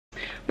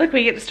Look,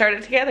 we get to start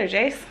it together,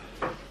 Jace.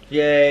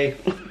 Yay.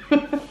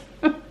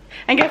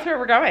 And guess where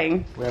we're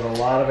going? We have a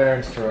lot of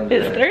errands to run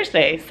today. It's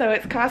Thursday, so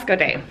it's Costco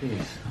day.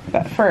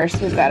 But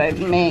first, we've got to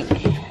make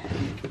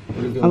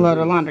a load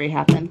of laundry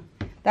happen.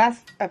 That's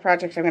a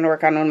project I'm going to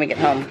work on when we get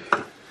home.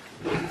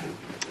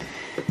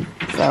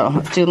 So,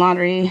 let's do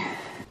laundry.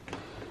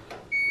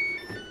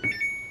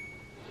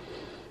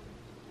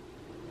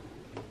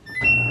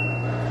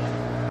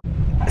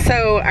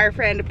 So, our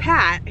friend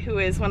Pat, who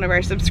is one of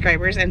our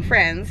subscribers and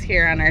friends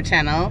here on our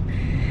channel,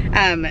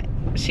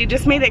 she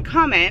just made a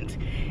comment,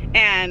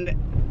 and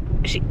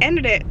she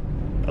ended it,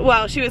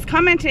 well, she was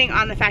commenting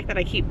on the fact that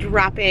I keep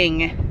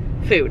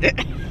dropping food.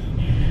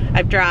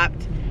 I've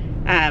dropped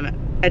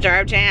a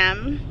jar of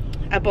jam,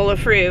 a bowl of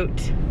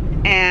fruit,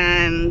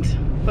 and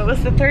what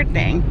was the third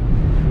thing?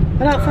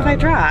 What else have I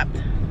dropped?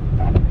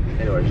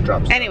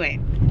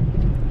 Anyway,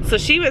 so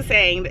she was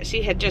saying that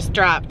she had just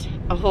dropped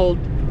a whole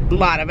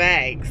lot of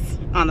eggs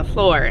on the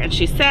floor, and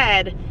she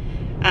said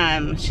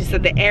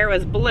the air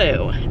was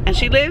blue, and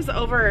she lives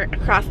over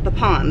across the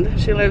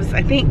pond. She lives,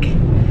 I think, I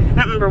don't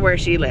remember where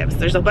she lives.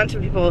 There's a bunch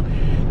of people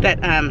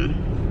that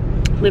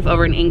live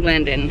over in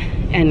England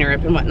and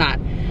Europe and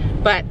whatnot,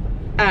 but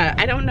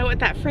I don't know what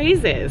that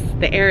phrase is.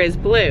 The air is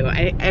blue.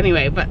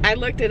 Anyway, but I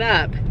looked it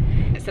up.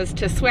 It says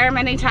to swear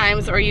many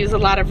times or use a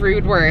lot of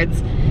rude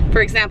words. For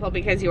example,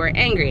 because you are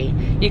angry.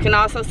 You can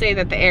also say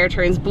that the air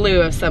turns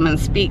blue if someone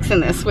speaks in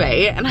this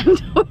way, and I'm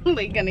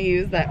totally gonna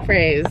use that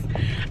phrase.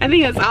 I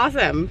think it's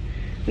awesome.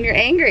 When you're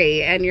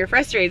angry and you're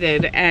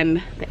frustrated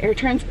and the air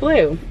turns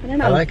blue. I don't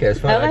know. I like it. It's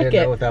fun. I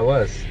didn't know what that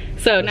was.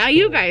 So now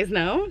you guys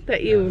know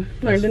that you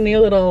learned a new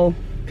little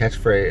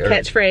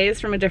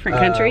catchphrase from a different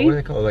country. What do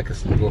they call it? Like a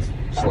little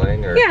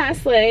slang? Or? Yeah,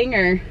 slang,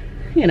 or,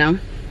 you know.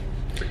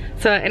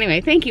 So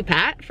anyway, thank you,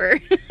 Pat, for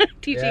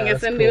teaching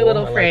us a new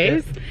little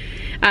phrase.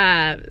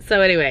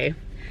 So anyway,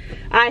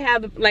 I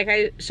have, like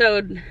I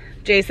showed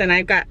Jason,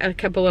 I've got a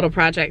couple little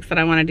projects that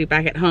I want to do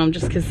back at home,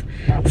 just because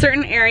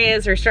certain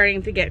areas are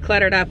starting to get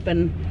cluttered up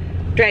and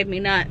drive me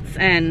nuts,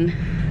 and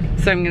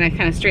so I'm gonna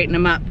kind of straighten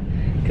them up,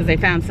 because I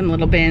found some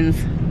little bins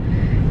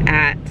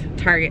at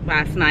Target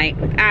last night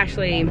with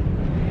Ashley,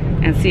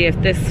 and see if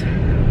this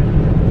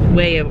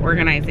way of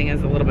organizing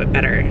is a little bit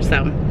better.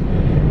 So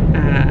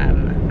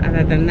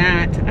other than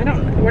that,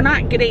 we're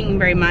not getting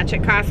very much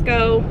at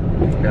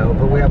Costco. No,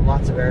 but we have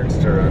lots of errands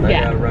to run. Yeah.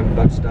 I gotta run a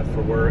bunch of stuff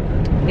for work.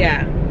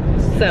 Yeah.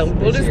 So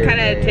we'll just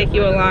kind of take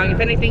you along. If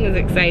anything is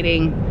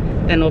exciting,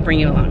 then we'll bring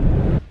you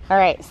along. All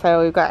right,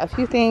 so we've got a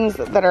few things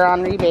that are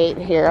on rebate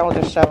here. I'll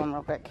just show them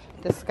real quick.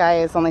 This guy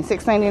is only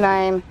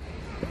 $6.99.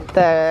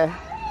 The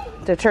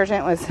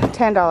detergent was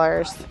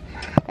 $10.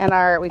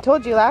 And we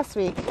told you last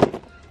week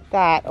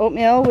that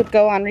oatmeal would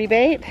go on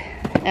rebate,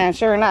 and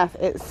sure enough,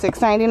 it's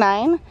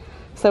 $6.99.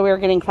 So we're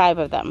getting 5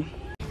 of them.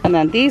 And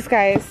then these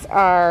guys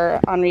are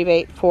on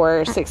rebate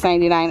for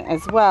 $6.99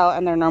 as well,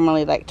 and they're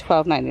normally like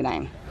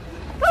 $12.99.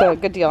 So a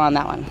good deal on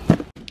that one.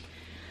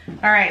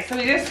 All right, so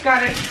we just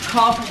got a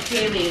call from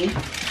Kaylee,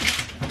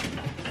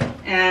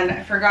 and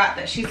I forgot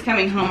that she's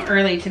coming home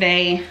early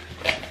today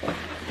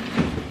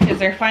because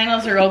their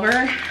finals are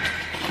over,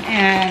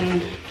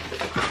 and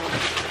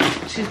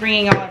she's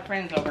bringing all her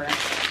friends over.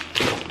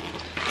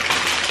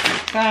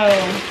 So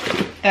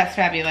that's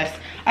fabulous.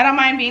 I don't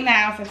mind being the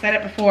house. I've said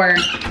it before.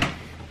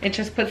 It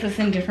just puts us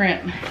in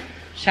different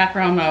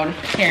chaperone mode.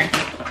 Here.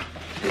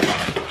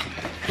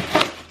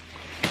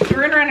 So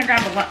we're gonna run and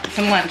grab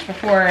some lunch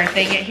before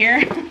they get here,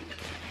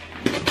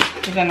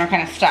 because then we're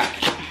kind of stuck.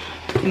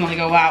 We can only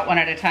go out one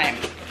at a time.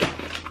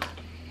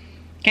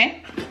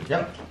 Okay?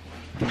 Yep.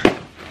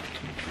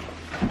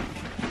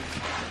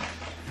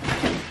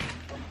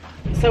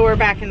 So we're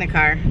back in the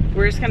car.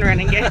 We're just gonna run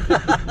and get.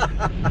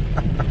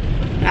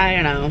 I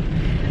don't know.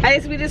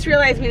 We just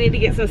realized we need to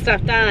get some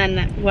stuff done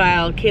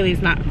while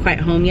Kaylee's not quite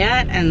home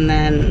yet, and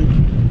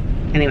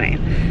then anyway.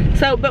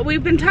 So, but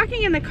we've been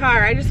talking in the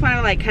car. I just want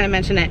to like kind of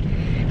mention it.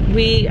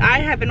 I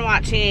have been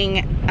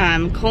watching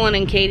Colin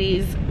and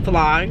Katie's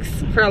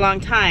vlogs for a long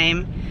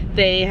time.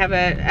 They have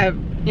a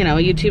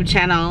YouTube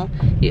channel.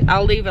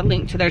 I'll leave a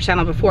link to their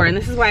channel before, and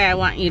this is why I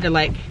want you to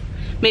like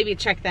maybe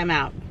check them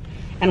out,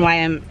 and why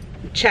I'm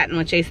chatting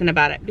with Jason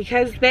about it,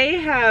 because they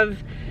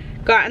have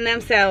gotten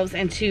themselves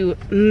into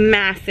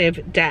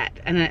massive debt,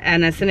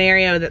 and a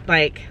scenario that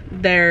like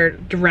they're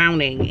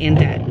drowning in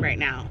debt right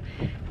now.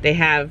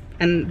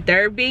 And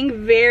they're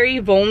being very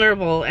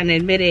vulnerable and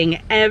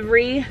admitting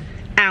every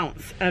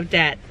ounce of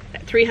debt.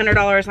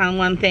 $300 on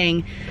one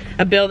thing,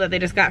 a bill that they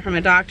just got from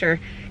a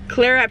doctor,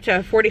 clear up to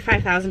a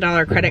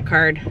 $45,000 credit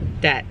card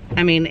debt.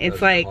 I mean,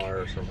 it's like,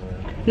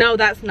 no,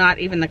 that's not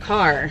even the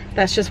car.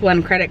 That's just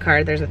one credit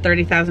card. There's a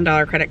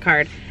 $30,000 credit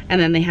card,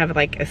 and then they have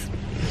like a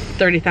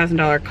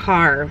 $30,000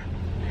 car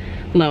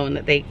loan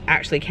that they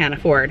actually can't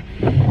afford.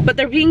 But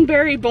they're being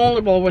very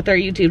vulnerable with their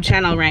YouTube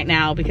channel right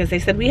now, because they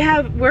said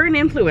we're an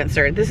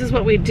influencer. This is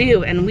what we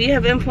do, and we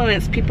have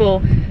influenced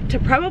people to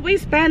probably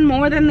spend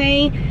more than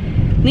they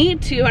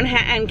need to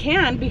and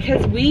can,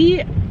 because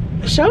we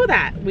show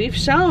that. We've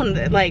shown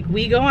that, like,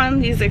 we go on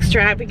these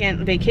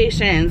extravagant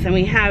vacations and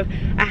we have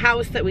a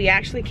house that we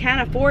actually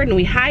can't afford, and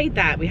we hide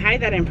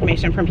that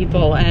information from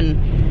people.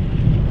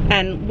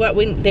 And what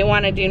they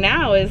want to do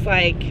now is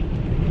like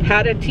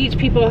how to teach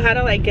people how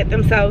to like get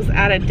themselves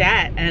out of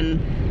debt and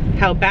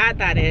how bad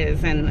that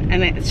is. And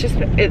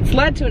it's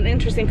led to an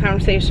interesting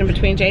conversation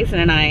between Jason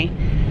and I,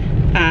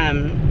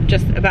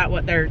 just about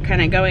what they're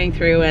kind of going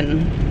through,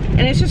 and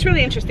it's just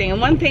really interesting. And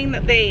one thing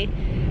that they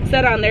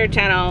said on their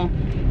channel,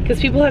 because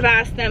people have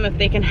asked them if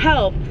they can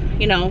help,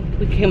 you know,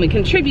 can we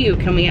contribute,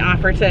 can we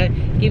offer to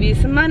give you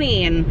some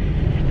money,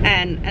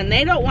 and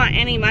they don't want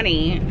any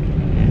money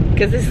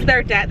because this is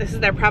their debt, this is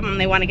their problem,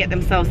 they want to get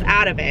themselves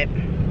out of it.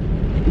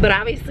 But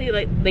obviously,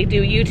 like, they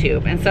do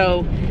YouTube, and so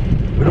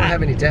we don't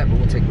have any debt, but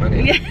we'll take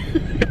money. Yeah.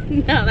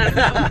 No, that's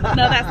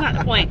not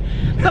the point.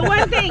 But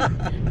one thing,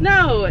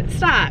 no,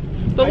 stop.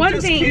 But I'm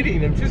just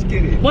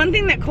kidding. One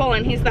thing that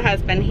Colin, he's the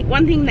husband,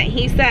 one thing that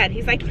he said,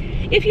 he's like,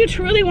 if you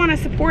truly want to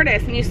support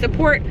us and you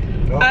support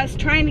us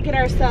trying to get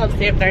ourselves,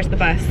 yep, there's the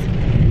bus.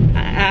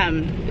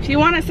 If you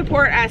want to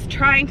support us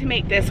trying to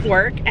make this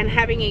work and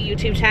having a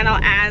YouTube channel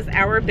as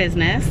our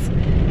business,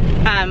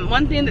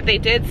 one thing that they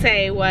did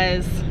say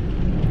was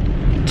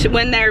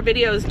when their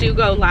videos do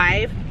go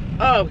live,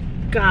 oh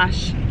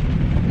gosh.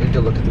 You need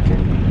to look at the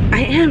camera.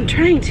 I am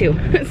trying to.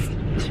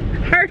 It's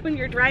hard when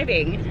you're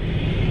driving.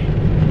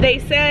 They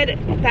said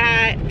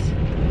that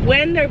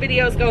when their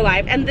videos go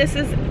live, and this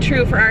is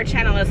true for our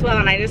channel as well,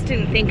 and I just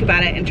didn't think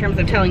about it in terms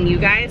of telling you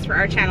guys for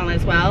our channel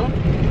as well,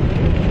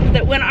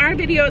 that when our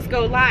videos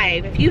go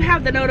live, if you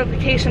have the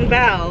notification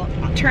bell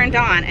turned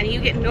on and you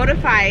get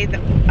notified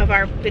of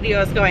our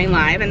videos going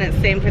live, and it's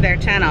the same for their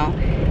channel,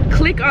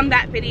 click on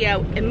that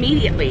video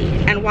immediately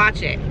and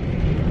watch it.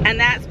 And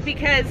that's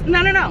because, no.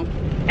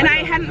 And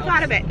I hadn't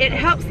thought of it. It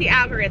helps the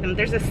algorithm.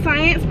 There's a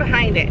science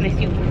behind it. And if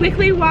you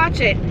quickly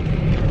watch it,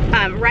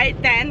 right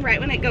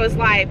when it goes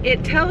live,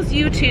 it tells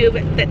YouTube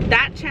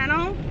that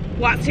channel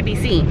wants to be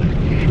seen.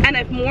 And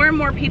if more and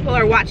more people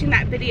are watching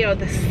that video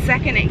the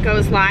second it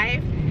goes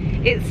live,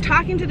 it's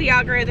talking to the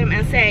algorithm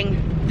and saying,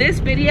 this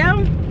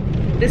video,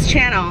 this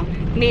channel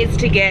needs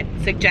to get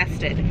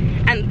suggested.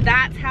 And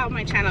that's how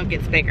my channel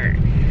gets bigger.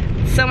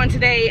 Someone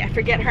today, I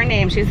forget her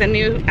name, she's a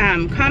new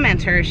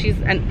commenter, she's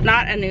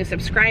not a new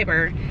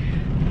subscriber,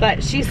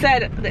 but she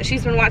said that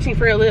she's been watching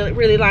for a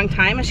really long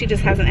time and she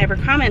just hasn't ever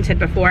commented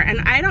before.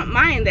 And I don't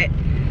mind that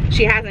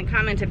she hasn't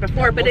commented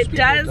before, yeah, but it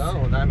does,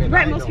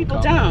 right, most people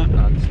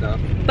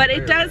don't. But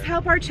it does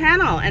help our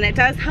channel, and it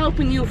does help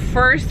when you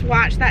first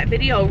watch that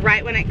video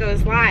right when it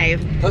goes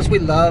live. Plus we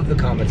love the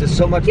comments, it's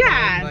so much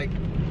fun, like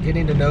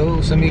getting to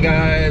know some of you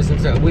guys, and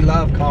so we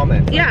love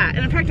comments. Yeah, and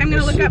in fact, I'm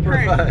gonna look up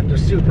her. They're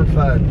super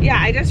fun. Yeah,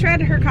 I just read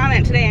her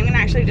comment today. I'm gonna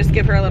actually just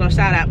give her a little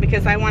shout out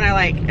because I want to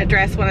like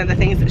address one of the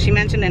things that she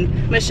mentioned.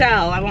 And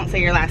Michelle, I won't say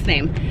your last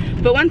name,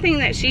 but one thing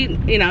that she,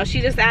 you know,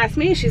 she just asked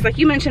me, she's like,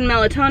 you mentioned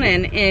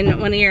melatonin in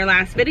one of your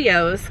last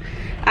videos,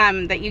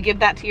 that you give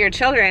that to your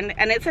children,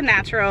 and it's a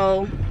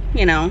natural,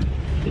 you know,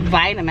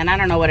 vitamin. I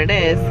don't know what it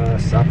is.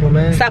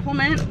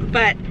 Supplement,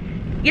 but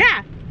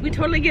yeah. We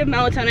totally give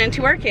melatonin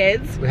to our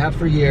kids. We have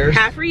for years.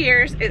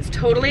 It's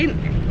totally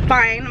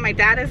fine. My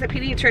dad is a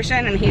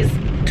pediatrician and he's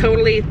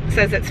totally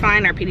says it's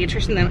fine. Our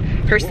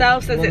pediatrician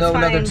herself says it's fine.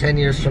 We'll know another 10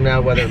 years from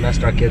now whether it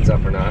messed our kids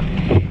up or not.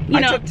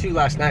 I took 2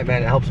 last night,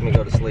 man. It helps me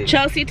go to sleep.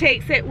 Chelsea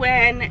takes it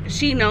when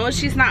she knows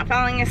she's not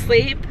falling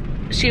asleep.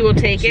 She will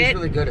take it. She's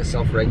really good at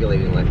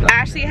self-regulating like that.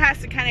 Ashley has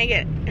to kind of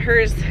get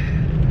hers,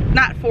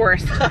 not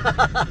forced,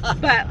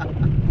 but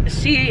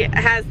she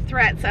has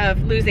threats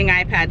of losing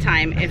iPad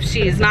time if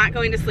she's not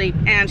going to sleep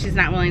and she's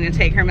not willing to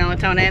take her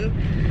melatonin.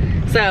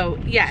 So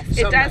yes,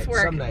 it does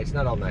work. Some nights,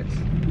 not all nights.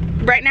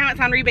 Right now it's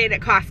on rebate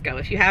at Costco.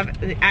 If you have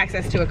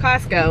access to a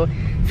Costco,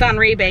 it's on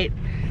rebate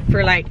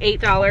for like $8,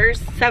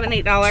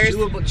 $7, $8.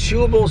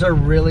 Chewables are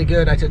really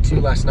good. I took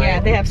 2 last night. Yeah,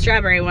 they have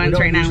strawberry ones right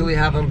now. We don't usually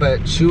have them,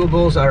 but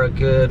chewables are a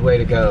good way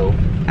to go.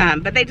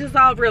 But they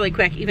dissolve really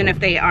quick, even if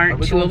they aren't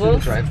chewables. Going to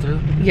the drive-thru?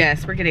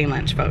 Yes, we're getting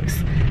lunch,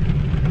 folks.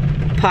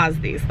 Pause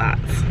these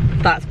thoughts.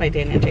 Thoughts by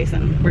Dayna and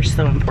Jason. We're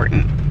so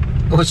important.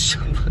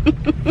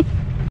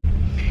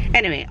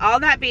 Anyway, all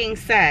that being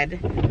said,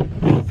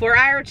 for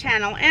our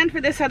channel and for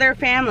this other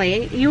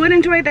family, you would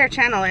enjoy their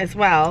channel as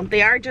well.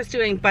 They are just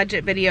doing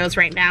budget videos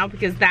right now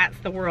because that's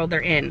the world they're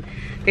in.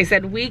 They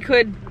said we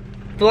could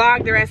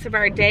vlog the rest of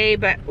our day,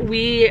 but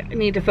we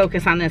need to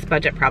focus on this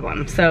budget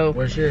problem. So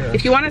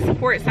if you want to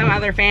support some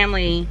other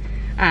family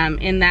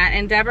in that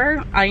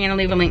endeavor, I'm going to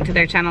leave a link to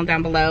their channel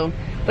down below.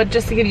 But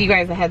just to give you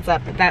guys a heads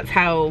up, that's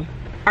how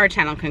our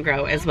channel can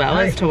grow as well,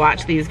 is to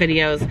watch these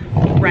videos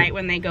right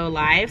when they go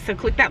live. So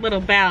click that little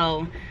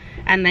bell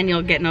and then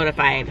you'll get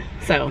notified.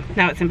 So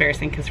now it's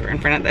embarrassing because we're in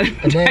front of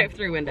the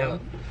drive-through window.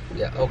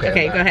 Yeah, okay.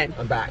 Okay, go ahead.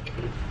 I'm back.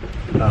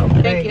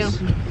 Thank you.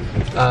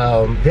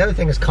 The other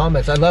thing is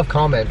comments. I love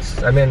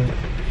comments. I mean,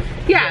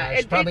 yeah,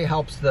 it probably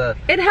helps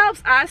it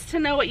helps us to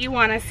know what you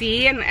want to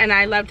see, and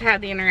I love to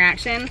have the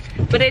interaction,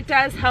 but it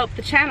does help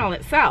the channel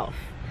itself.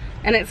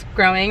 and it's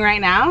growing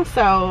right now.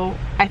 So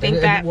I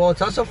think that well,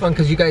 it's also fun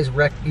because you guys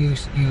you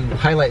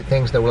highlight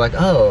things that were like,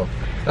 oh,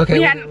 okay.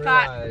 We hadn't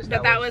thought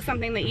that was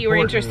something that you were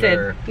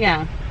interested.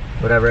 Yeah.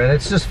 Whatever, and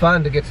it's just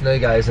fun to get to know you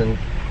guys and.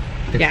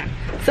 Yeah.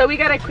 So we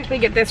gotta quickly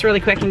get this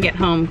really quick and get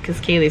home because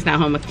Kaylee's not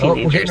home with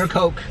teenagers. Oh, we're getting her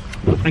Coke.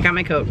 I got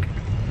my Coke.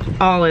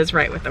 All is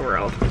right with the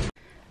world.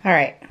 All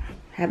right,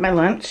 had my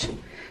lunch.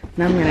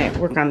 Now I'm gonna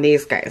work on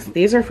these guys.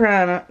 These are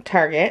from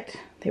Target.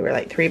 They were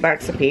like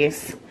 $3 a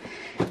piece.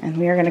 And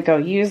we are gonna go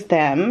use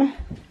them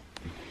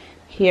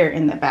here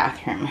in the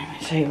bathroom.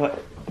 I'll show you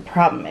what the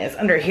problem is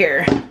under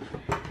here.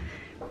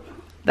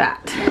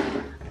 That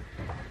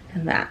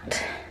and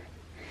that.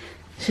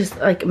 It's just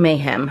like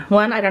mayhem.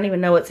 One, I don't even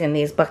know what's in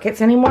these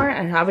buckets anymore,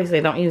 and obviously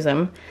I don't use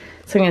them.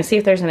 So I'm gonna see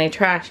if there's any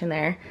trash in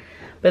there.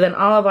 But then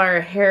all of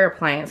our hair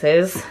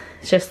appliances,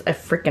 it's just a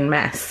freaking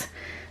mess.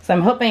 So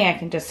I'm hoping I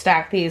can just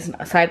stack these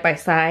side by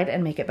side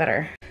and make it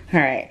better. All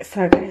right,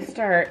 so I'm gonna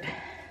start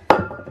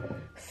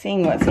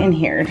seeing what's in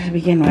here to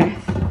begin with.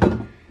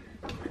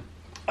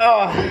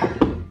 Oh,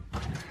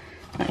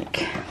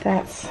 like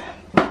that's,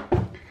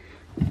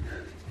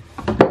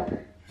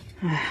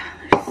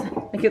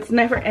 like it's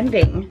never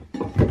ending.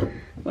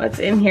 What's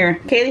in here?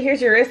 Kaylee,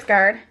 here's your wrist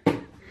guard.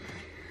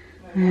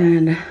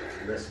 And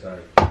wrist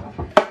guard.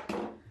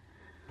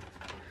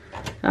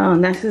 Oh,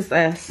 and this is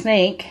a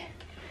snake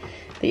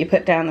that you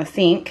put down the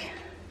sink.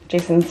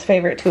 Jason's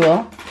favorite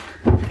tool.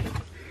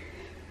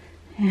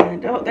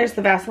 And oh, there's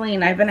the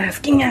Vaseline I've been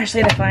asking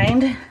Ashley to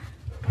find.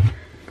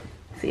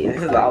 See,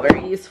 this is all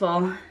very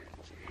useful.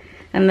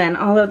 And then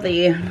all of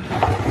these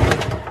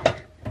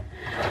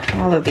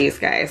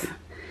guys.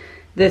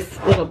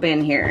 This little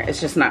bin here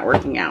is just not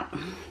working out.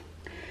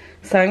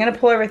 So I'm gonna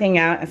pull everything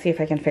out and see if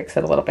I can fix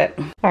it a little bit.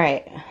 All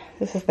right,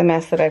 this is the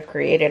mess that I've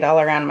created all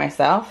around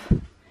myself.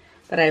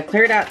 But I've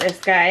cleared out this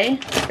guy.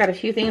 It's got a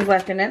few things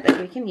left in it that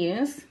we can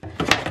use.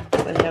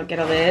 So he'll get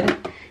a lid.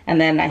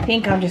 And then I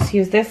think I'll just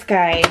use this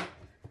guy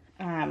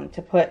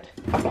to put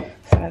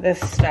some of this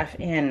stuff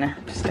in,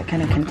 just to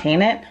kind of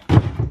contain it.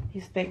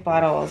 These big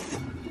bottles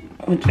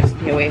would just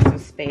be a waste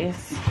of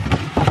space.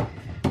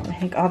 I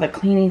think all the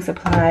cleaning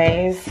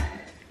supplies.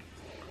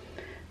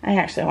 I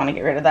actually want to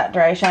get rid of that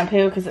dry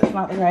shampoo because it's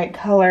not the right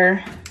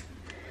color.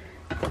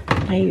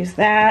 I use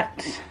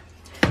that.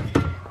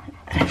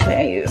 Actually,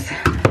 I use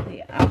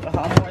the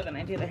alcohol more than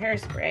I do the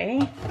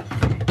hairspray.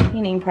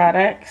 Cleaning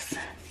products.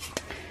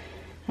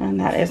 And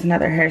that is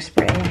another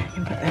hairspray. I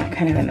can put that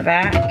kind of in the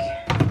back.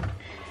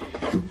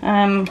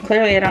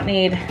 Clearly I don't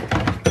need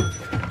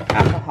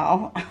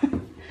alcohol.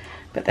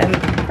 But then,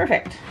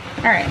 perfect.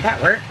 All right,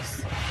 that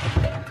works.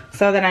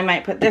 So then I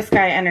might put this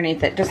guy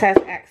underneath it. Just has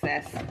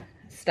excess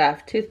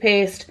stuff.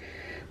 Toothpaste,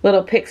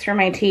 little picks for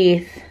my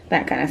teeth,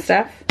 that kind of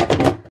stuff.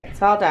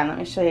 It's all done. Let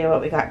me show you what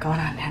we got going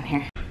on down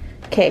here.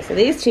 Okay, so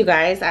these two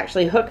guys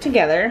actually hook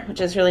together, which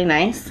is really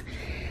nice.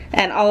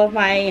 And all of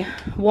my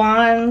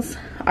wands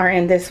are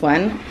in this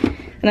one.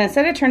 And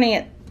instead of turning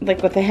it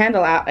like with the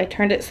handle out, I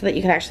turned it so that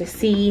you can actually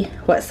see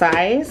what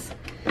size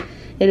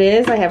it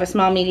is. I have a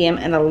small, medium,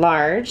 and a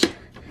large.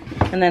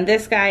 And then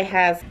this guy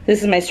has,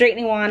 this is my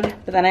straightening wand,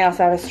 but then I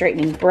also have a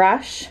straightening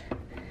brush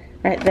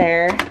right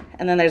there.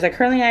 And then there's a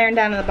curling iron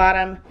down at the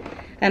bottom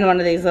and one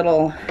of these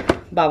little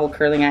bobble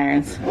curling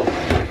irons.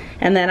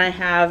 And then I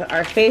have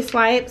our face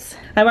wipes.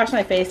 I wash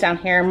my face down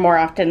here more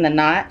often than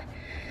not.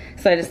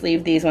 So I just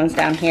leave these ones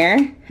down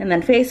here. And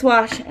then face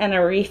wash and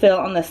a refill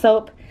on the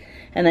soap.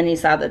 And then you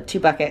saw the 2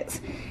 buckets.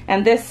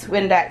 And this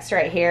Windex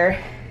right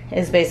here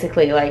is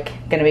basically like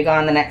gonna be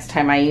gone the next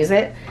time I use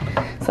it.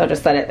 So I'll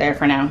just let it there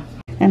for now.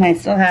 And I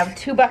still have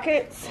 2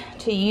 buckets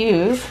to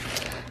use.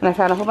 And I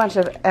found a whole bunch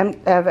of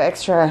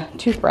extra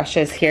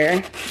toothbrushes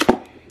here.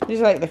 These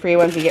are like the free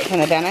ones you get from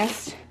the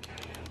dentist.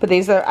 But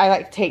these are, I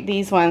like to take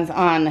these ones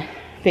on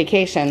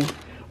vacation.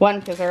 1,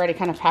 because they're already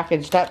kind of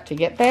packaged up to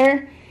get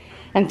there.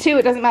 And 2,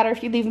 it doesn't matter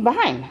if you leave them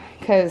behind,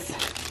 because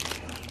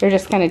they're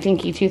just kind of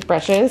dinky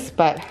toothbrushes,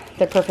 but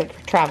they're perfect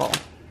for travel.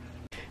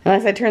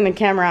 Unless I turn the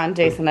camera on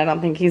Jason, I don't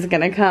think he's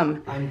gonna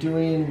come. I'm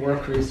doing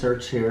work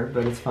research here,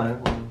 but it's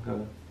fine. We'll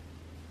go.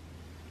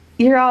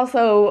 You're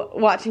also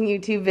watching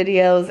YouTube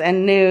videos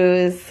and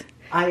news.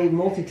 I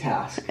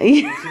multitask.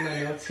 You see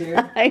my notes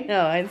here? I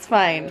know, it's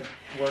fine.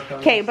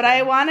 Okay, but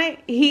I wanna,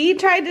 he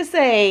tried to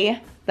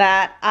say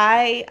that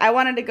I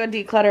wanted to go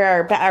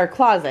declutter our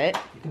closet.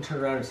 You can turn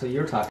around so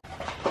you're talking.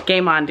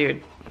 Game on,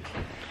 dude.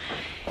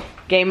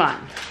 Game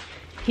on.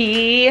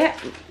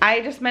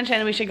 I just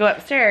mentioned we should go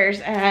upstairs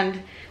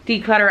and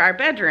declutter our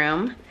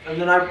bedroom. And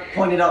then I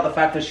pointed out the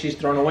fact that she's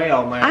thrown away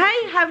all my...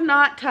 I have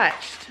not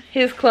touched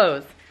his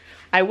clothes.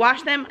 I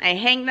wash them, I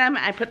hang them,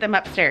 I put them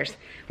upstairs.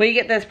 Will you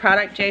get this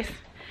product, Jace?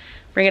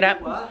 Bring it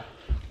up. What?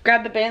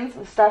 Grab the bins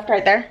and stuff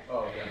right there. Oh,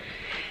 okay.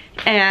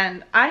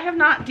 And I have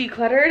not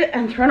decluttered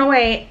and thrown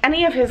away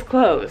any of his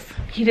clothes.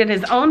 He did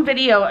his own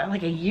video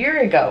like a year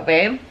ago,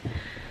 babe.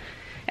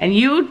 And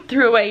you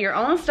threw away your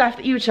own stuff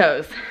that you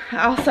chose.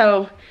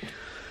 Also,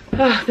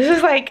 this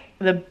is like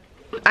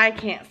I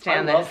can't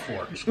stand this.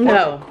 Forks.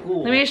 No, forks are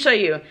cool. Let me show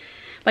you.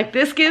 Like,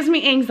 this gives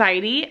me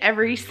anxiety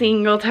every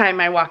single time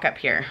I walk up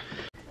here.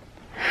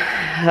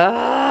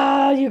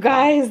 Oh, you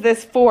guys,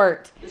 this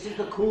fort. This is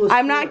the coolest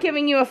I'm not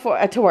giving you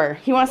a tour.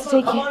 He wants to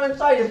take you. Come on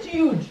inside, it's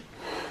huge.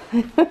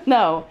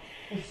 No.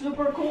 It's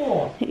super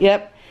cool.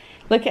 Yep.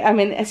 Look, I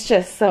mean, it's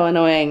just so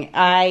annoying.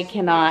 I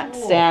cannot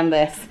stand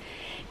this.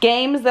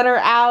 Games that are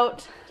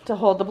out to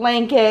hold the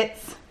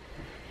blankets.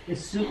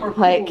 It's super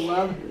cool, like,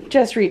 love.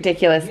 Just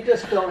ridiculous. You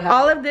just don't have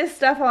all of this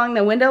stuff along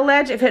the window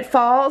ledge, if it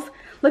falls,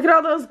 look at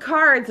all those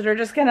cards that are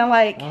just gonna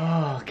like...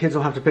 Oh, kids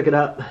will have to pick it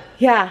up.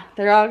 Yeah,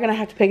 they're all gonna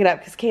have to pick it up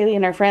because Kaylee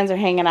and her friends are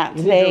hanging out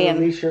today. You need to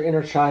release your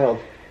inner child.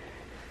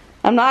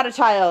 I'm not a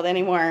child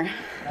anymore.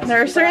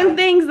 There are certain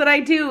things that I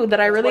do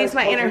that I release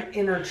my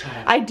inner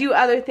child. I do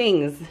other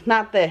things,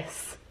 not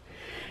this.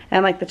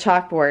 And like the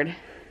chalkboard.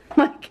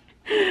 Like,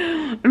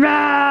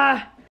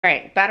 rah!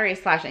 Alright, battery is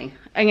flashing.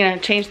 I'm gonna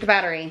change the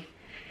battery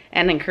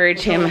and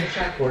encourage him.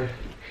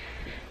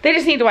 They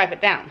just need to wipe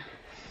it down.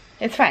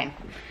 It's fine.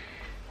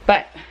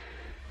 But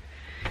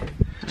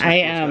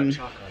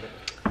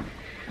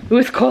ooh,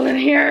 it's cold in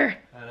here.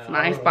 It's an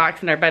ice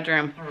box in our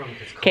bedroom.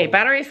 Okay,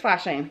 battery's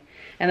flashing.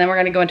 And then we're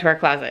gonna go into our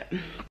closet.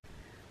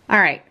 All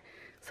right,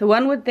 so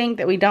one would think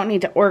that we don't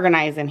need to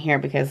organize in here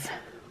because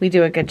we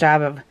do a good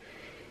job of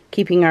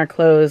keeping our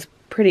clothes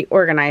pretty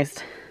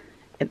organized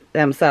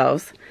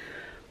themselves.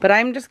 But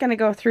I'm just gonna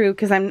go through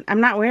because I'm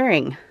not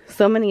wearing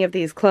so many of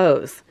these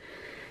clothes.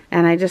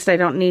 And I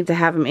don't need to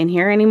have them in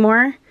here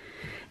anymore.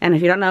 And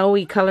if you don't know,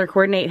 we color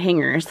coordinate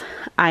hangers.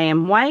 I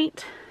am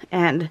white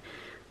and,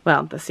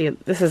 well, this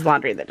is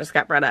laundry that just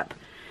got brought up.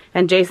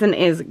 And Jason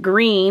is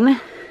green.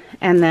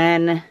 And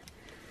then,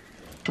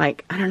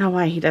 like, I don't know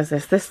why he does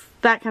this.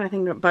 That kind of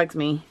thing that bugs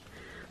me.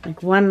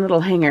 Like one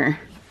little hanger.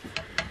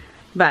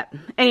 But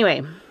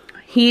anyway,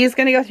 he's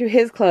gonna go through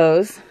his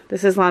clothes.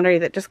 This is laundry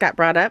that just got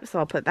brought up, so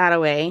I'll put that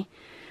away.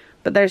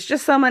 But there's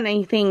just so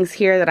many things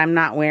here that I'm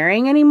not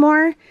wearing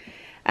anymore.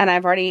 And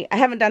I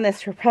haven't done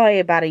this for probably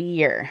about a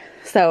year.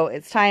 So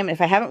it's time,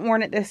 if I haven't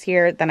worn it this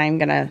year, then I'm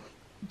gonna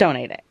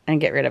donate it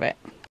and get rid of it.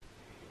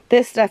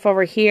 This stuff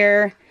over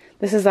here,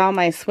 this is all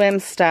my swim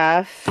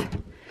stuff.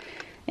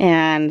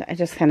 And I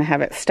just kind of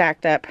have it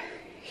stacked up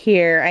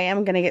here. I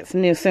am gonna get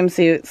some new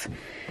swimsuits.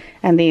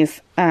 And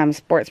these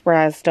sports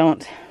bras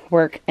don't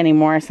work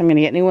anymore. So I'm gonna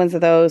get new ones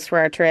of those for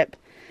our trip.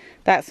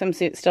 That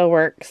swimsuit still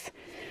works.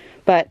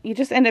 But you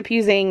just end up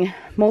using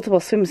multiple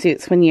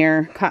swimsuits when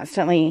you're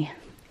constantly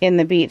at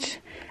the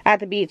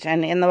beach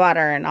and in the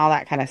water and all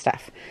that kind of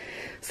stuff.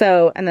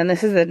 So, and then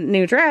this is a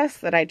new dress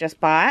that I just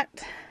bought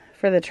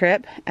for the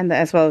trip, and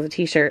as well as a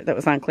t-shirt that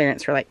was on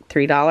clearance for like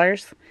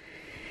 $3.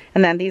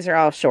 And then these are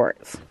all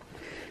shorts,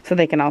 so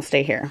they can all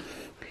stay here.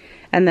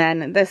 And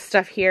then this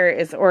stuff here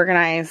is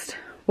organized.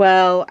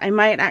 Well, I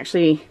might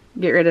actually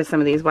get rid of some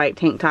of these white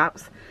tank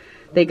tops.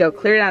 They go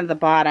clear down to the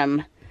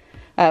bottom.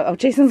 Oh,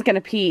 Jason's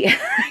gonna pee.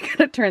 I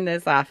gotta turn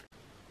this off.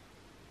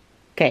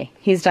 Okay,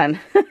 he's done.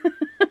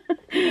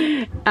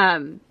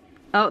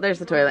 Oh, there's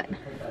the toilet.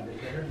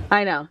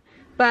 I know.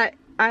 But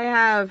I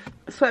have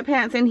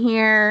sweatpants in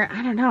here.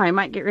 I don't know. I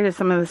might get rid of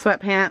some of the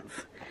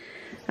sweatpants.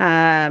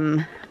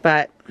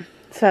 But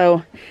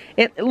so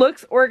it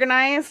looks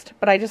organized,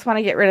 but I just want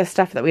to get rid of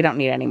stuff that we don't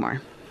need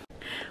anymore.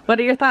 What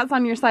are your thoughts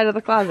on your side of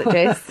the closet,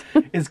 Jace?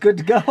 It's good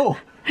to go.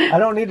 I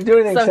don't need to do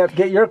anything except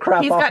get your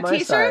crap off my side.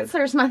 He's got t-shirts.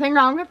 There's nothing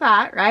wrong with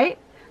that, right?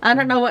 I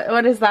don't know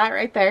what is that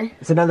right there.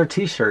 It's another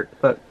t-shirt,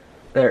 but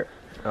there.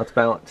 Now it's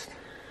balanced.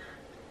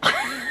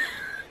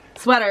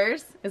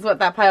 Sweaters is what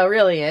that pile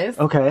really is.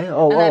 Okay.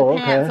 And then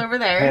pants over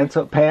there.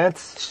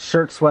 Pants,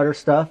 shirt, sweater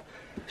stuff.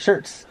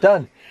 Shirts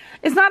done.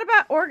 It's not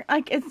about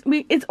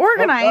it's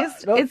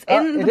organized.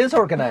 It is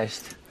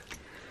organized.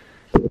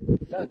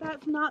 But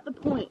that's not the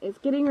point. It's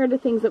getting rid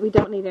of things that we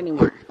don't need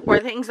anymore, or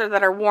things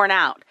that are worn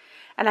out.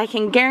 And I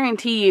can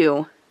guarantee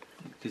you,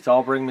 these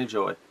all bring me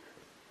joy.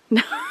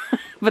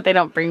 But they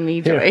don't bring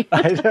me joy.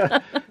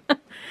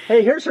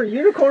 Hey, here's her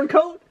unicorn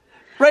coat.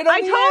 Right on.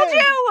 I told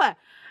you.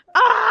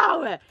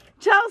 Oh,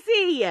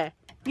 Chelsea.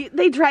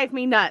 They drive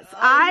me nuts.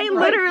 I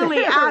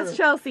literally asked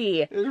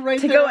Chelsea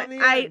to go.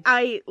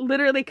 I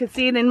literally could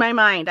see it in my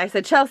mind. I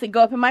said, Chelsea,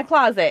 go up in my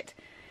closet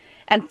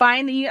and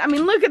find the. I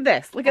mean, look at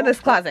this. Look at this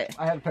closet.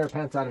 I had a pair of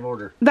pants out of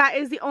order. That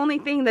is the only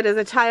thing that is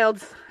a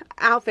child's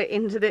outfit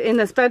in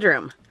this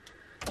bedroom.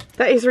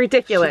 That is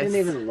ridiculous. She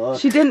didn't even look.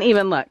 She didn't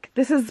even look.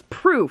 This is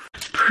proof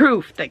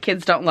that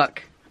kids don't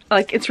look.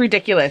 Like, it's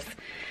ridiculous.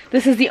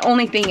 This is the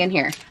only thing in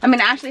here. I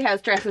mean, Ashley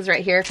has dresses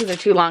right here because they're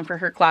too long for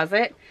her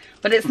closet,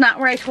 but it's not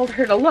where I told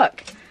her to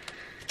look.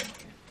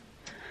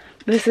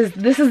 This is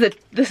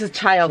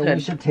childhood. So we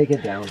should take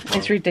it down.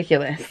 It's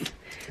ridiculous.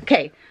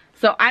 Okay,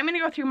 so I'm gonna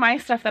go through my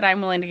stuff that I'm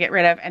willing to get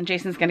rid of, and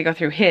Jason's gonna go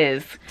through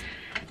his,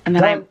 and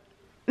then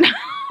No,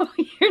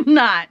 you're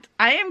not.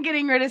 I am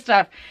getting rid of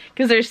stuff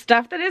because there's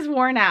stuff that is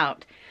worn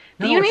out.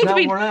 No, you need to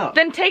be worn out.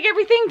 Then take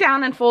everything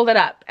down and fold it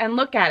up and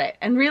look at it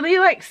and really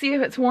like see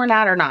if it's worn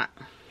out or not.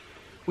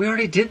 We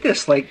already did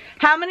this. Like,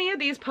 how many of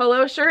these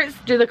polo shirts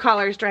do the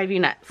collars drive you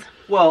nuts?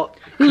 Well,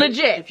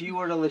 legit. If you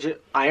were to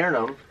legit iron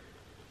them.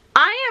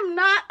 I am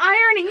not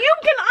ironing. You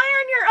can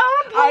iron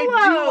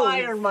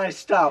iron my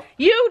stuff.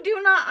 You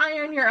do not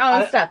iron your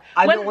own stuff.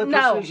 I'm the only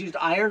person who's used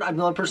iron. I'm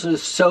the only person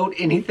who's sewed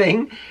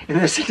anything in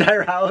this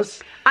entire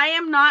house. I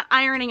am not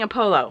ironing a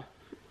polo.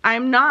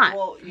 I'm not.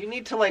 Well, you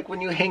need to, like, when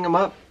you hang them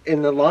up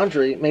in the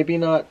laundry, maybe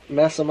not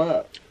mess them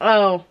up.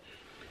 Oh.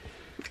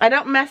 I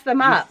don't mess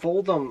them up. You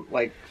fold them,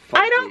 like,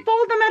 funky. I don't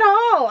fold them at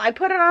all. I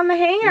put it on the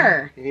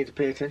hanger. Yeah, you need to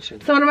pay attention.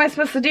 So what am I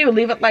supposed to do?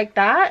 Leave it like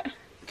that?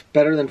 It's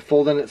better than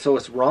folding it so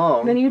it's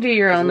wrong. Then you do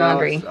your own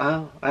laundry.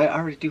 Oh, I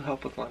already do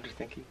help with laundry,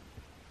 thank you.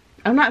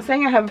 I'm not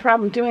saying I have a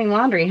problem doing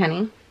laundry,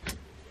 honey.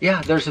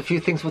 Yeah, there's a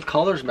few things with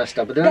colors messed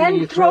up, but then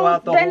you throw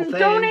out the whole thing.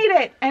 Then donate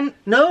it. And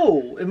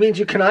no, it means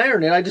you can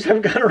iron it. I just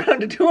haven't gotten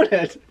around to doing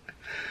it.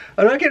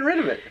 I'm not getting rid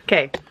of it.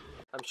 Okay.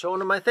 I'm showing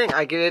them my thing.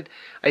 I did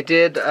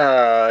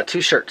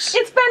 2 shirts.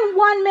 It's been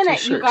 1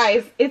 minute, you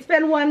guys. It's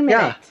been 1 minute.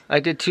 Yeah, I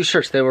did 2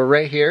 shirts. They were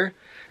right here.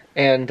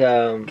 And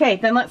okay,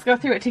 then let's go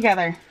through it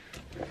together.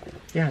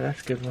 Yeah,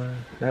 that's a good one.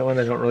 That one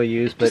I don't really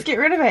use, but just get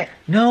rid of it.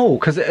 No,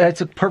 because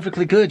it's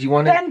perfectly good. You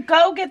want to then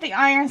go get the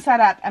iron set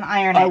up and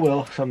iron it. I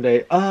will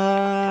someday.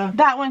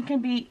 That one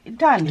can be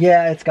done.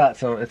 Yeah, it's got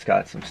some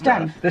stuff.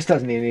 Done. This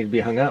doesn't even need to be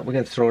hung up. We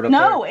can throw it up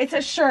No, there. it's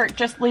a shirt.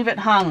 Just leave it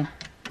hung.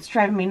 It's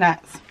driving me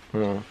nuts.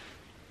 Oh.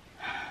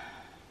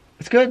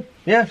 It's good.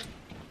 Yeah,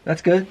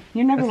 that's good.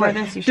 You never wear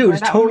this. You should dude, wear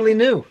it's that totally one.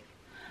 new.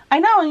 I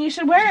know, and you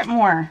should wear it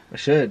more. I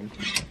should.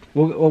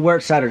 We'll wear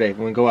it Saturday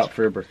when we go out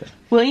for your birthday.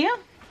 Will you?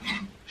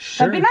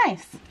 Sure. That'd be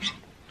nice.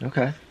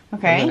 Okay.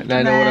 Okay. Now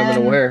I know what I'm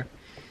gonna wear.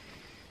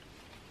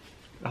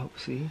 Oh,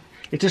 see?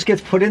 It just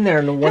gets put in there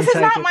and the one side. This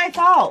is not my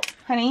fault,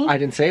 honey. I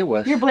didn't say it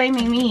was. You're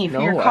blaming me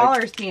for your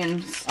collars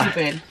being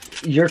stupid.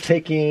 You're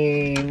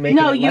making it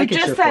no, you like just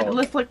it's your said, fault.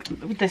 let's look,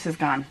 this is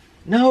gone.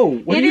 No,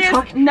 what are you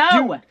talking?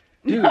 No,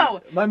 dude,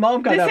 no. My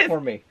mom got that for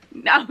me.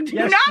 No, do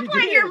not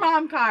play your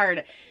mom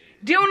card.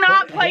 Do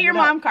not play your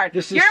mom card.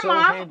 Your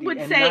mom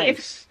would say,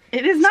 if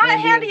it is not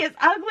handy, it's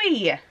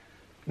ugly.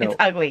 No, it's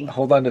ugly.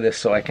 Hold on to this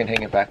so I can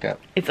hang it back up.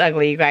 It's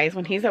ugly, you guys.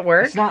 When he's at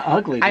work, it's not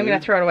ugly, dude. I'm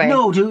gonna throw it away.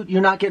 No, dude, you're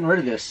not getting rid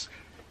of this.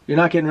 You're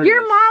not getting rid of this.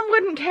 Your mom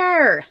wouldn't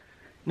care.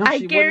 No, I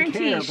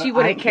guarantee she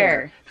wouldn't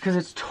care. Because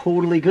it's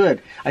totally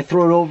good. I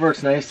throw it over,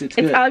 it's nice, it's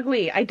good. It's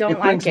ugly. I don't like it.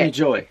 It brings me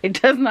joy.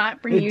 It does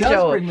not bring you joy. It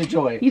does bring me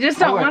joy. You just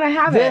don't want to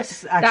have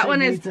this it. Actually that one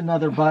needs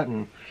another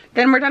button.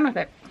 Then we're done with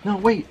it. No,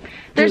 wait.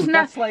 There's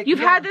nothing. You've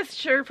had this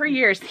shirt for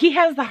years. He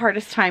has the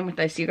hardest time with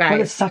this, you guys.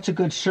 But it's such a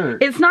good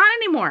shirt. It's not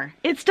anymore.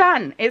 It's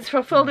done. It's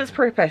fulfilled its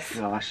purpose.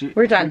 Gosh,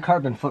 we're done. Your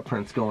carbon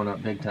footprint's going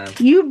up big time.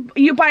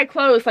 You buy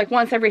clothes like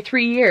once every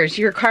 3 years.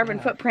 Your carbon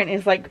footprint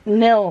is like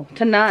nil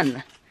to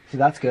none. So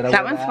that's good.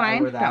 That one's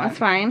fine. That one's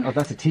fine. Oh,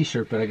 that's a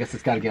t-shirt, but I guess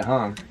it's got to get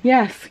hung.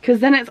 Yes, because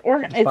then it's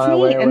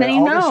neat, and then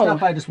you know. All this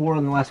stuff I just wore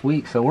in the last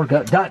week, so we're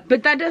good. Done.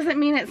 But that doesn't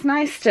mean it's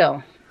nice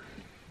still.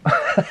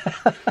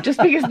 Just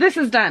because this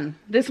is done.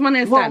 This one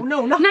is done.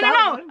 No, not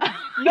that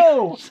one.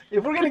 No,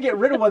 if we're gonna get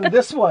rid of one,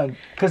 this one,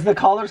 because the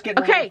collar's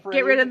getting okay.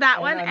 Get rid of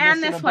that one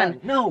and this one.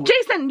 No,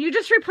 Jason, you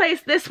just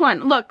replaced this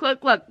one. Look,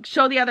 look, look.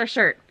 Show the other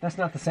shirt. That's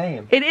not the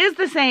same. It is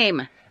the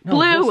same. No,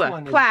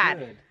 Blue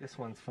plaid. This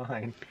one's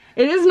fine.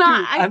 It is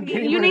not.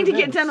 Dude, you need to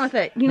get done with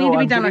it. You need to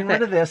be done with it. I'm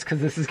getting rid of this because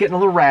this is getting a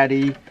little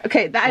ratty.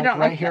 Okay, I don't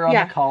like right here on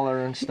the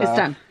collar and stuff. It's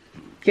done.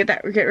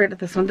 Get rid of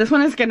this one. This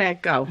one is gonna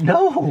go.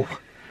 No.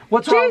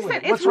 What's wrong with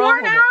it? It's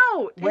worn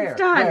out. Where? It's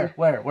done.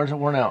 Where's it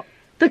worn out?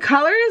 The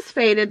color is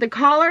faded. The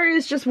collar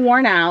is just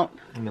worn out.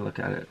 Let me look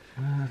at it.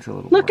 It's a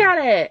little. Look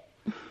at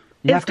it.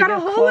 It's got a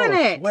hole in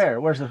it.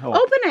 Where's the hole?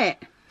 Open it.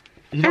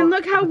 And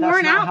look how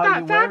worn out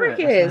that fabric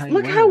is.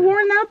 Look how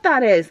worn out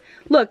that is.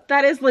 Look,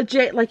 that is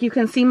legit. Like you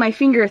can see my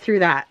finger through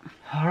that.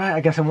 All right, I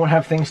guess I won't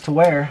have things to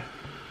wear.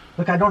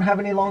 Look, I don't have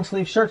any long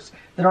sleeve shirts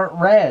that aren't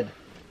red.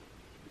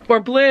 Or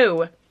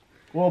blue.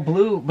 Well,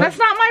 blue. But that's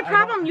not my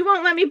problem. You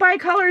won't let me buy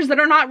colors that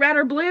are not red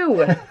or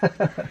blue. No.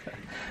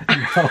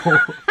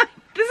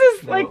 This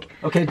is like...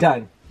 Okay,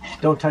 done.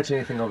 Don't touch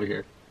anything over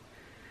here.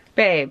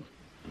 Babe.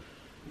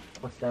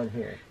 What's down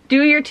here?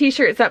 Do your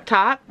t-shirts up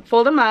top.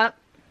 Fold them up.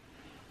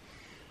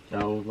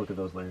 No, we'll look at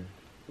those later.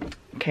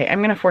 Okay, I'm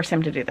going to force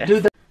him to do this.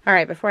 All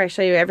right, before I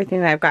show you everything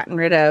that I've gotten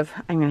rid of,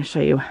 I'm going to show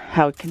you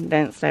how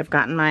condensed I've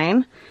gotten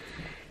mine.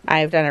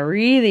 I've done a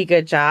really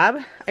good job.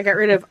 I got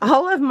rid of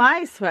all of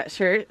my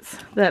sweatshirts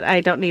that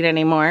I don't need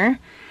anymore.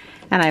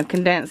 And I've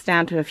condensed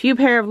down to a few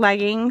pair of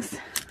leggings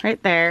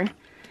right there.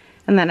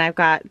 And then I've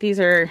got, these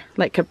are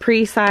like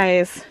capri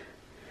size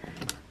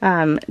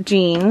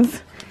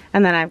jeans.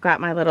 And then I've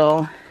got my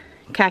little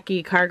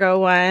khaki cargo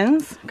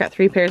ones. I've got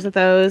 3 pairs of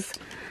those.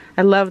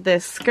 I love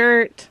this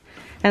skirt.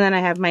 And then I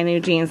have my new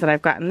jeans that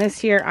I've gotten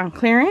this year on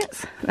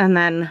clearance. And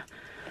then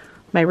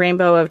my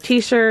rainbow of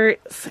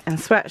t-shirts and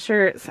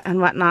sweatshirts and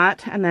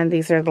whatnot. And then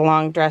these are the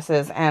long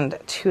dresses and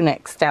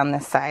tunics down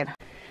this side.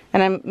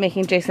 And I'm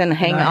making Jason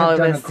hang all of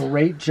his... I've done a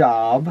great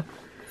job.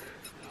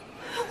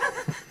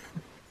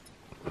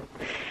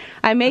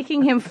 I'm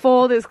making him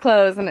fold his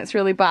clothes and it's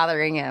really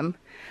bothering him.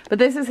 But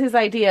this is his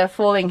idea of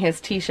folding his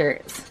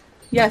t-shirts.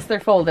 Yes, they're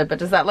folded, but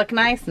does that look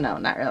nice? No,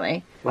 not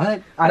really.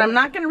 What? But I'm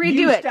not going to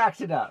redo it. You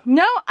stacked it up.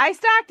 No, I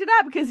stacked it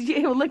up because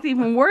it looked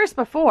even worse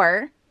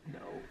before. No.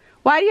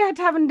 Why do you have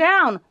to have them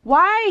down?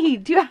 Why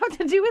do you have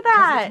to do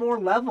that? It's more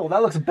level.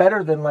 That looks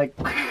better than like.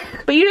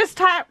 But you just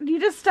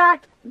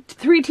stacked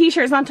 3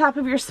 t-shirts on top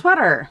of your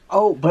sweater.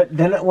 Oh, but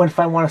then if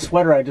I want a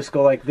sweater, I just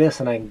go like this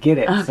and I get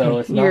it. Okay. So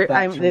it's not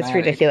that dramatic. It's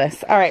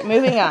ridiculous. All right,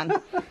 moving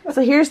on.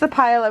 So here's the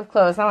pile of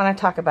clothes. I want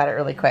to talk about it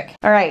really quick.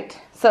 All right,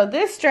 so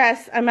this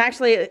dress, I'm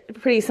actually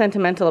pretty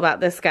sentimental about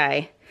this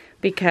guy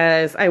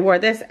because I wore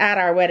this at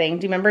our wedding.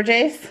 Do you remember,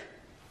 Jace?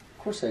 Of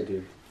course I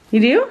do. You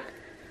do?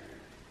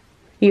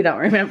 You don't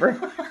remember.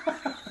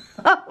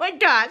 Oh my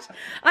gosh.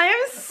 I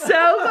am so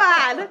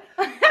glad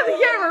I have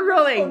the camera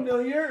rolling.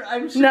 Familiar,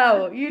 I'm sure.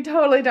 No, you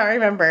totally don't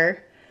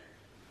remember.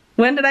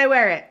 When did I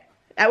wear it?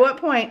 At what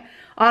point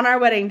on our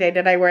wedding day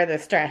did I wear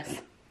this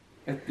dress?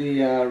 At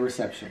the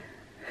reception.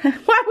 Why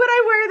would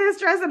I wear this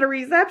dress at a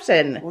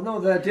reception? Well, no,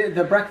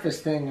 the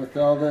breakfast thing with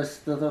all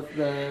this,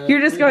 You're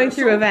just going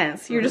through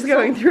events. You're just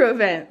going through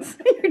events.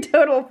 You're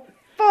total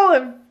full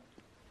of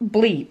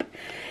bleep.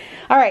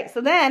 All right,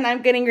 so then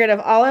I'm getting rid of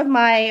all of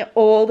my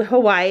old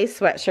Hawaii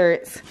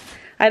sweatshirts.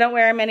 I don't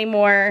wear them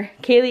anymore.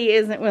 Kaylee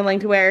isn't willing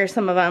to wear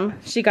some of them.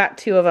 She got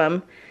 2 of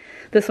them.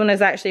 This one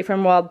is actually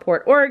from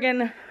Wildport,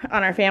 Oregon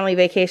on our family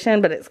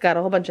vacation, but it's got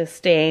a whole bunch of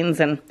stains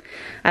and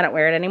I don't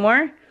wear it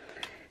anymore.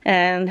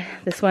 And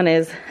this one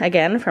is,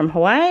 again, from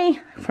Hawaii,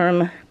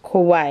 from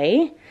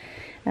Kauai.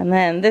 And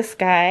then this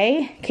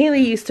guy,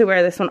 Kaylee used to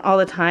wear this one all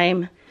the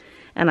time,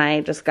 and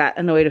I just got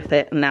annoyed with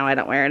it, and now I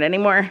don't wear it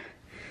anymore.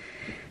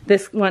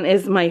 This one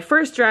is my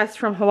first dress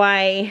from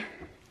Hawaii,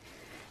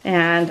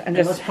 and I'm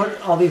just... let's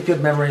put all these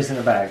good memories in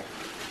a bag.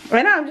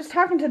 I know, I'm just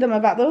talking to them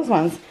about those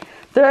ones.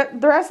 The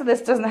rest of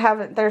this doesn't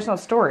have, there's no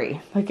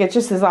story. Like, it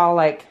just is all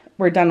like,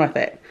 we're done with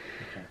it.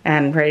 Okay.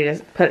 And ready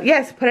to put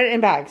it in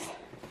bags.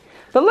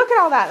 But look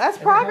at all that, that's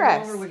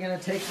progress. How long are we going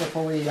to take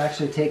before we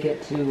actually take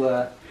it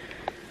to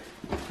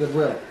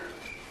Goodwill?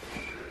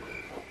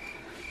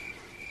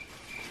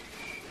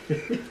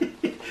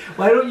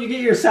 Why don't you get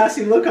your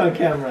sassy look on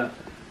camera?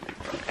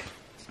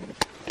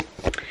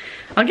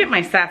 I'll get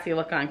my sassy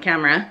look on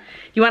camera.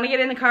 You want to get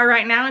in the car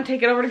right now and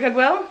take it over to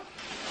Goodwill?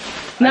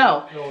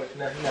 No.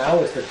 Now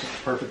is the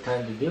perfect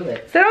time to do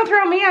it. So don't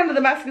throw me under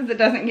the bus because it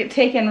doesn't get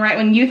taken right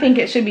when you think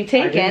it should be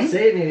taken. I didn't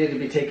say it needed to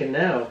be taken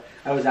now.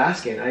 I was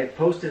asking. I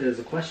posted it as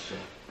a question.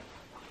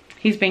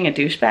 He's being a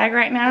douchebag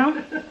right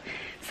now.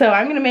 So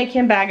I'm going to make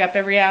him bag up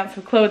every ounce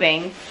of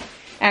clothing.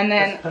 And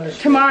then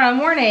tomorrow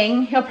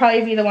morning, he'll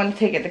probably be the one to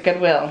take it to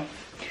Goodwill.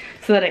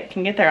 So that it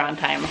can get there on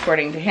time,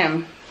 according to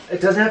him. It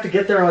doesn't have to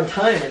get there on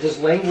time. It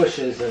just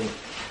languishes in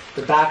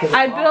the back of the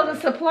car. I build a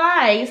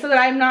supply so that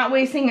I'm not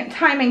wasting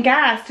time and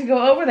gas to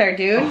go over there,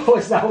 dude. Oh,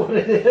 is that what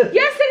it is?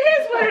 Yes,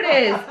 it is what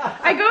it is.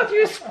 I go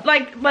through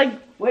like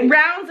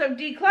rounds of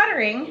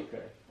decluttering. Okay.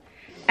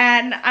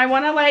 And I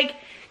want to like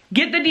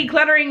get the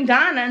decluttering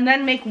done and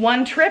then make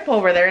 1 trip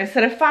over there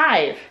instead of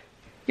 5.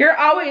 You're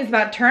always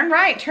about turn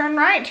right, turn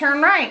right,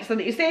 turn right so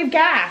that you save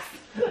gas.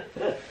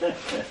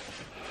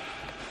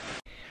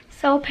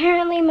 So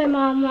apparently my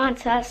mom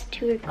wants us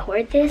to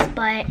record this,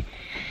 but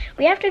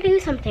we have to do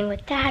something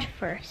with Dad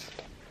first.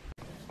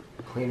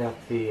 Clean up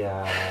the...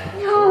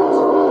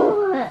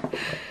 No!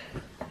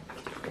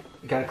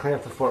 You gotta clean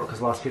up the fort because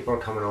lots of people are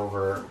coming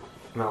over.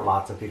 Not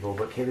lots of people,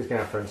 but Kaylee's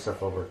gonna have friends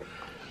stuff over.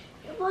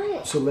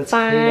 What? So let's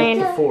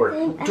clean up the fort.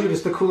 Dude,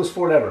 it's the coolest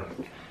fort ever. Well,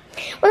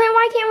 then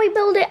why can't we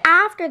build it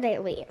after they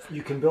leave?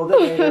 You can build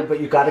it later, but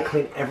you gotta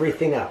clean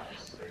everything up.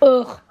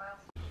 Ugh.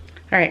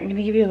 Alright, I'm going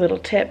to give you a little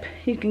tip.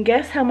 You can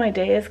guess how my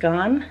day is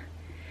gone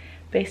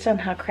based on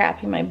how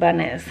crappy my bun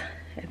is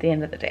at the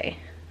end of the day.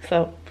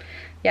 So,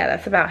 yeah,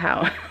 that's about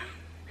how.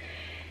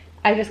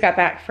 I just got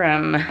back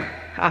from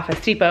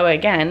Office Depot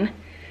again.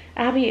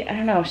 Abby, I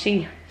don't know,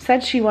 she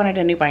said she wanted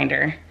a new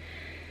binder.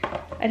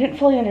 I didn't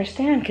fully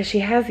understand because she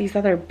has these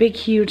other big,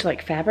 huge,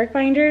 like, fabric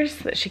binders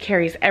that she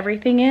carries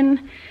everything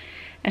in.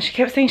 And she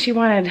kept saying she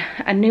wanted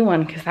a new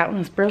one because that one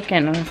was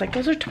broken. And I was like,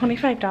 those are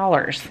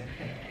 $25.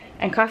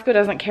 And Costco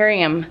doesn't carry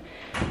them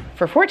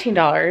for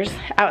 $14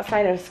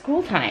 outside of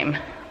school time,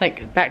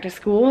 like back to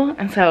school.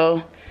 And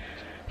so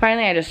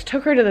finally I just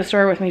took her to the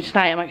store with me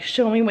tonight. I'm like,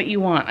 show me what you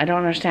want. I don't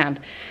understand.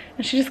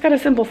 And she just got a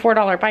simple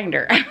 $4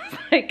 binder. I was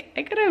like,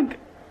 I could have,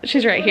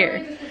 she's right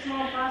here.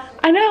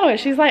 I know,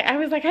 she's like, I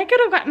was like, I could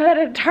have gotten that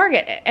at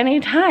Target at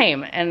any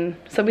time. And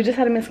so we just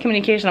had a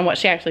miscommunication on what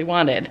she actually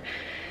wanted.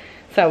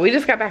 So we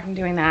just got back from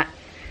doing that.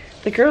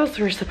 The girls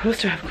were supposed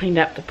to have cleaned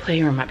up the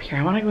playroom up here.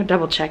 I want to go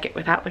double check it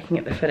without looking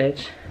at the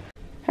footage.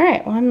 All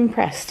right, well, I'm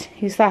impressed.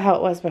 You saw how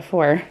it was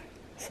before.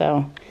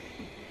 So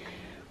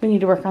we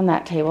need to work on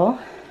that table,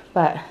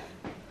 but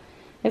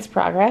it's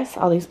progress.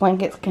 All these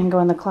blankets can go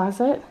in the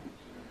closet.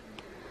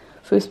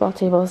 Foosball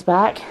table is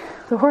back.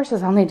 The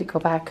horses, I'll need to go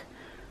back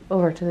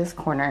over to this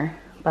corner,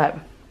 but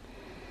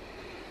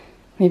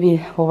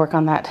maybe we'll work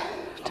on that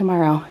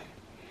tomorrow.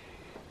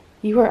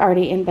 You were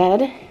already in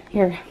bed.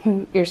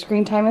 Your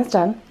screen time is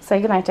done. Say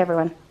goodnight to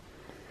everyone.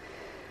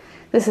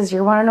 This is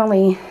your one and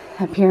only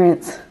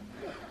appearance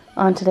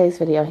on today's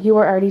video. You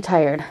were already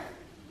tired.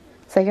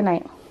 Say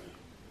goodnight.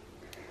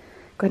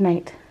 Good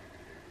night.